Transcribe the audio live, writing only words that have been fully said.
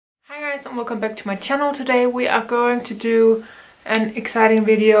guys, and welcome back to my channel. Today we are going to do an exciting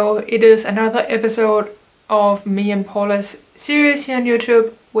video. It is another episode of me and Paula's series here on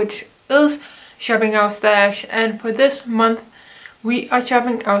YouTube, which is shopping our stash. And for this month we are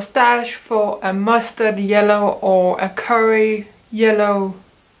shopping our stash for a mustard yellow or a curry yellow,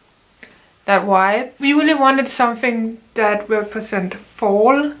 that vibe. We really wanted something that represent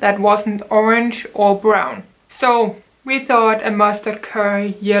fall, that wasn't orange or brown. So we thought a mustard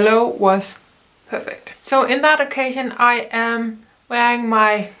curry yellow was perfect. So in that occasion I am wearing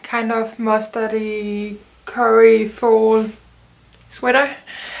my kind of mustardy curry fall sweater,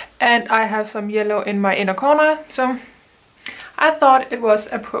 and I have some yellow in my inner corner, so I thought it was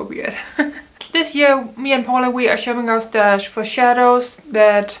appropriate. This year me and Paula, we are shopping our stash for shadows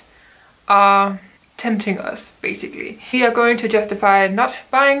that are tempting us, basically. We are going to justify not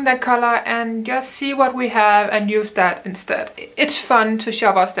buying that color and just see what we have and use that instead. It's fun to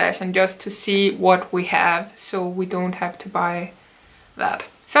shop our stash and just to see what we have, so we don't have to buy that.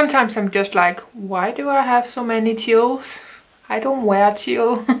 Sometimes I'm just like, why do I have so many teals? I don't wear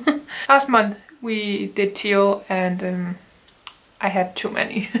teal. Last month we did teal and I had too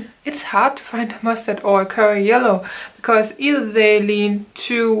many. It's hard to find a mustard or a curry yellow because either they lean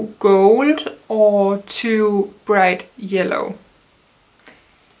too gold or too bright yellow.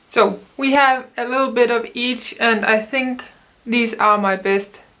 So we have a little bit of each, and I think these are my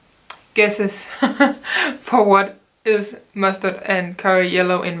best guesses for what is mustard and curry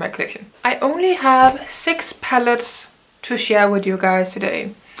yellow in my collection. I only have 6 palettes to share with you guys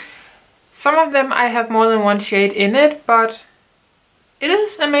today. Some of them I have more than one shade in it, but it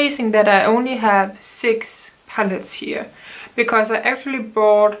is amazing that I only have 6 palettes here, because I actually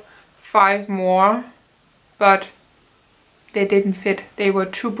bought 5 more, but they didn't fit. They were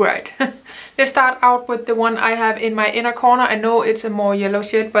too bright. Let's start out with the one I have in my inner corner. I know it's a more yellow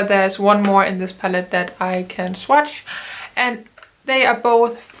shade, but there's one more in this palette that I can swatch. And they are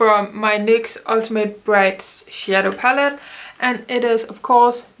both from my NYX Ultimate Brights Shadow Palette. And it is, of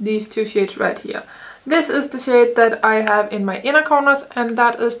course, these 2 shades right here. This is the shade that I have in my inner corners, and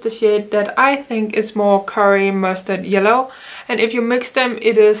that is the shade that I think is more curry mustard yellow. And if you mix them,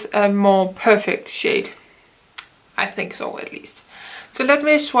 it is a more perfect shade. I think so, at least. So let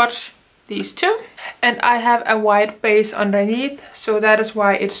me swatch these 2. And I have a white base underneath, so that is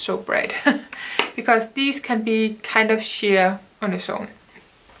why it's so bright. Because these can be kind of sheer on its own.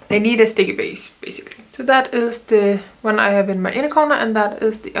 They need a sticky base, basically. So that is the one I have in my inner corner, and that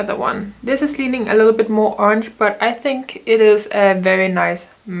is the other one. This is leaning a little bit more orange, but I think it is a very nice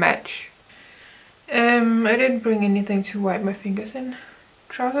match. I didn't bring anything to wipe my fingers in.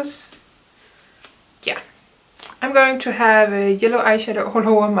 Trousers? Yeah. I'm going to have a yellow eyeshadow all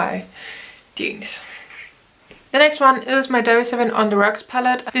over my jeans. The next one is my 7 on the Rocks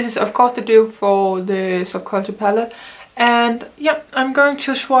palette. This is of course the dupe for the Subculture palette. And yeah, I'm going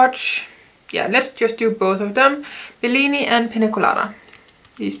to swatch, yeah, let's just do both of them. Bellini and Pina Colada.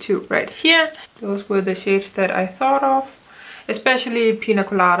 These 2 right here. Those were the shades that I thought of. Especially Pina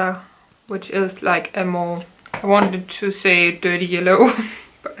Colada, which is like a more, I wanted to say dirty yellow,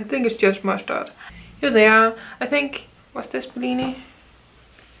 but I think it's just mustard. Here they are. I think, what's this, Bellini?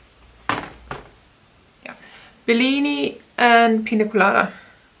 Yeah. Bellini and Pina Colada.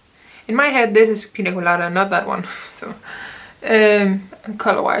 In my head this is Pina Colada, not that one. So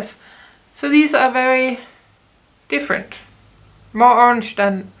color wise, so these are very different, more orange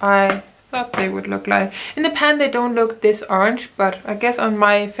than I thought they would look like. In the pan they don't look this orange, but I guess on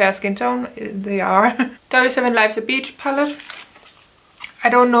my fair skin tone they are. 7 Life's a Beach palette. I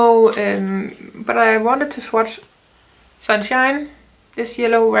don't know, but I wanted to swatch Sunshine, this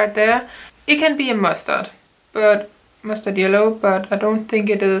yellow right there. It can be a mustard yellow, but I don't think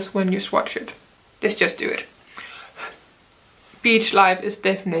it is when you swatch it. Let's just do it. Beach Life is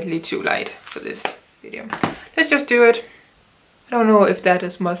definitely too light for this video. Let's just do it. I don't know if that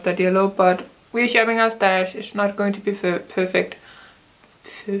is mustard yellow, but we're shopping our stash. It's not going to be perfect.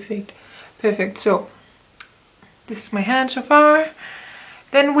 So this is my hand so far.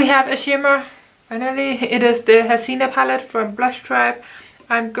 Then we have a shimmer. Finally, it is the Hasina palette from Blush Tribe.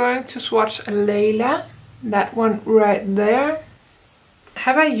 I'm going to swatch Layla. That one right there.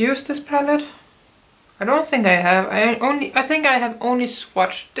 Have I used this palette? I don't think I have. I think I have only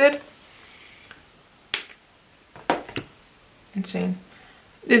swatched it. Insane.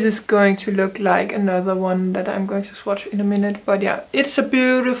 This is going to look like another one that I'm going to swatch in a minute, but yeah, it's a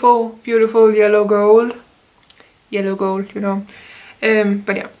beautiful, beautiful yellow gold. Yellow gold, you know.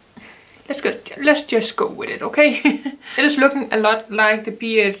 But yeah, let's just go with it, okay? It is looking a lot like the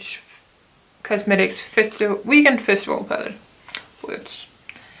BH Cosmetics Weekend Festival palette. Words.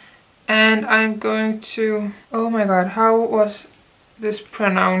 And I'm going to, oh my god, how was this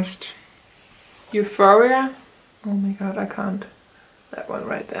pronounced? Euphoria? Oh my god, I can't. That one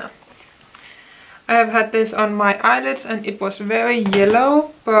right there. I have had this on my eyelids and it was very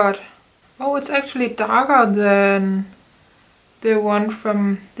yellow, but oh, it's actually darker than the one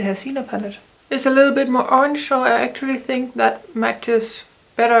from the Hasina palette. It's a little bit more orange, so I actually think that matches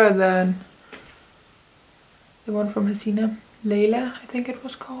better than the one from Hasina. Layla, I think it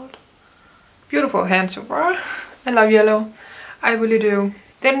was called. Beautiful hand so far. I love yellow. I really do.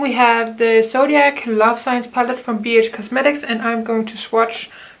 Then we have the Zodiac Love Signs palette from BH Cosmetics, and I'm going to swatch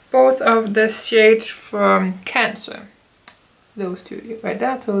both of the shades from Cancer. Those two right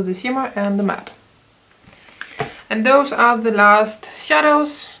there, so the shimmer and the matte. And those are the last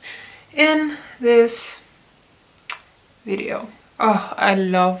shadows in this video. Oh, I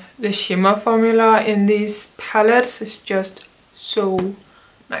love the shimmer formula in these palettes. It's just so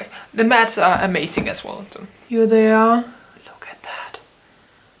nice. The mattes are amazing as well. So here they are. Look at that.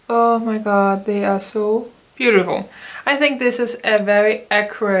 Oh my god, they are so beautiful. I think this is a very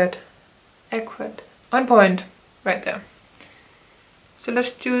accurate, on point right there. So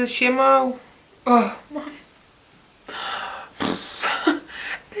let's do the shimmer. Oh,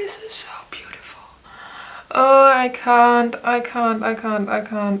 this is so beautiful. Oh, I can't.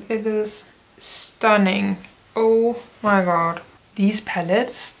 It is stunning. Oh my god. These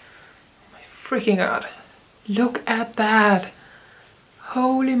palettes, oh my freaking god. Look at that.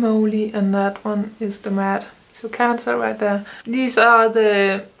 Holy moly. And that one is the matte. So Cancer right there. These are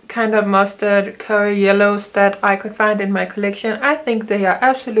the kind of mustard curry yellows that I could find in my collection. I think they are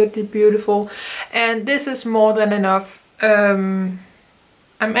absolutely beautiful. And this is more than enough. I'm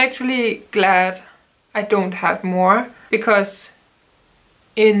actually glad I don't have more, because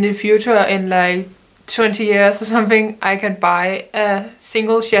in the future, in like 20 years or something, I can buy a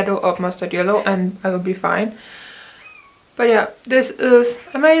single shadow of mustard yellow and I will be fine. But yeah, this is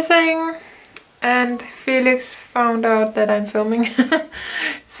amazing. And Felix found out that I'm filming.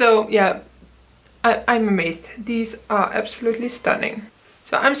 So yeah, I'm amazed. These are absolutely stunning.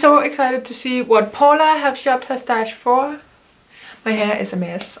 So I'm so excited to see what Paula have shopped her stash for. My hair is a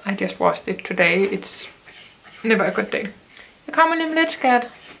mess. I just washed it today. It's never a good day. Jeg kommer lige om lidt, skat.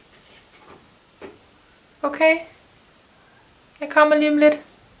 Okay? Jeg kommer lige om lidt.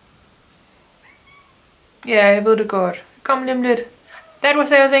 Ja, jeg ved det godt. Jeg kommer lige om lidt. That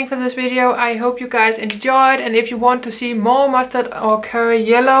was everything for this video. I hope you guys enjoyed, and if you want to see more mustard or curry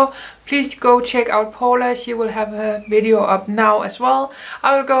yellow, please go check out Paula. She will have a video up now as well.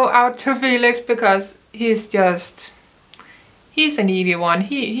 I will go out to Felix because he's a needy one.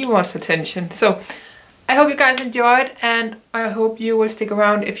 He wants attention. So I hope you guys enjoyed, and I hope you will stick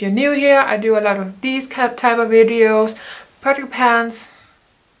around if you're new here. I do a lot of these type of videos, project pans,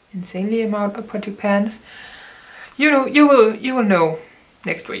 insanely amount of project pans. You will know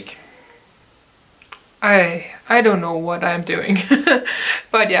next week. I don't know what I'm doing.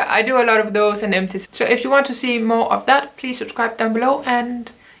 But yeah, I do a lot of those and empties. So if you want to see more of that, please subscribe down below,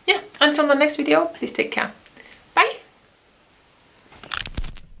 and yeah, until the next video, please take care.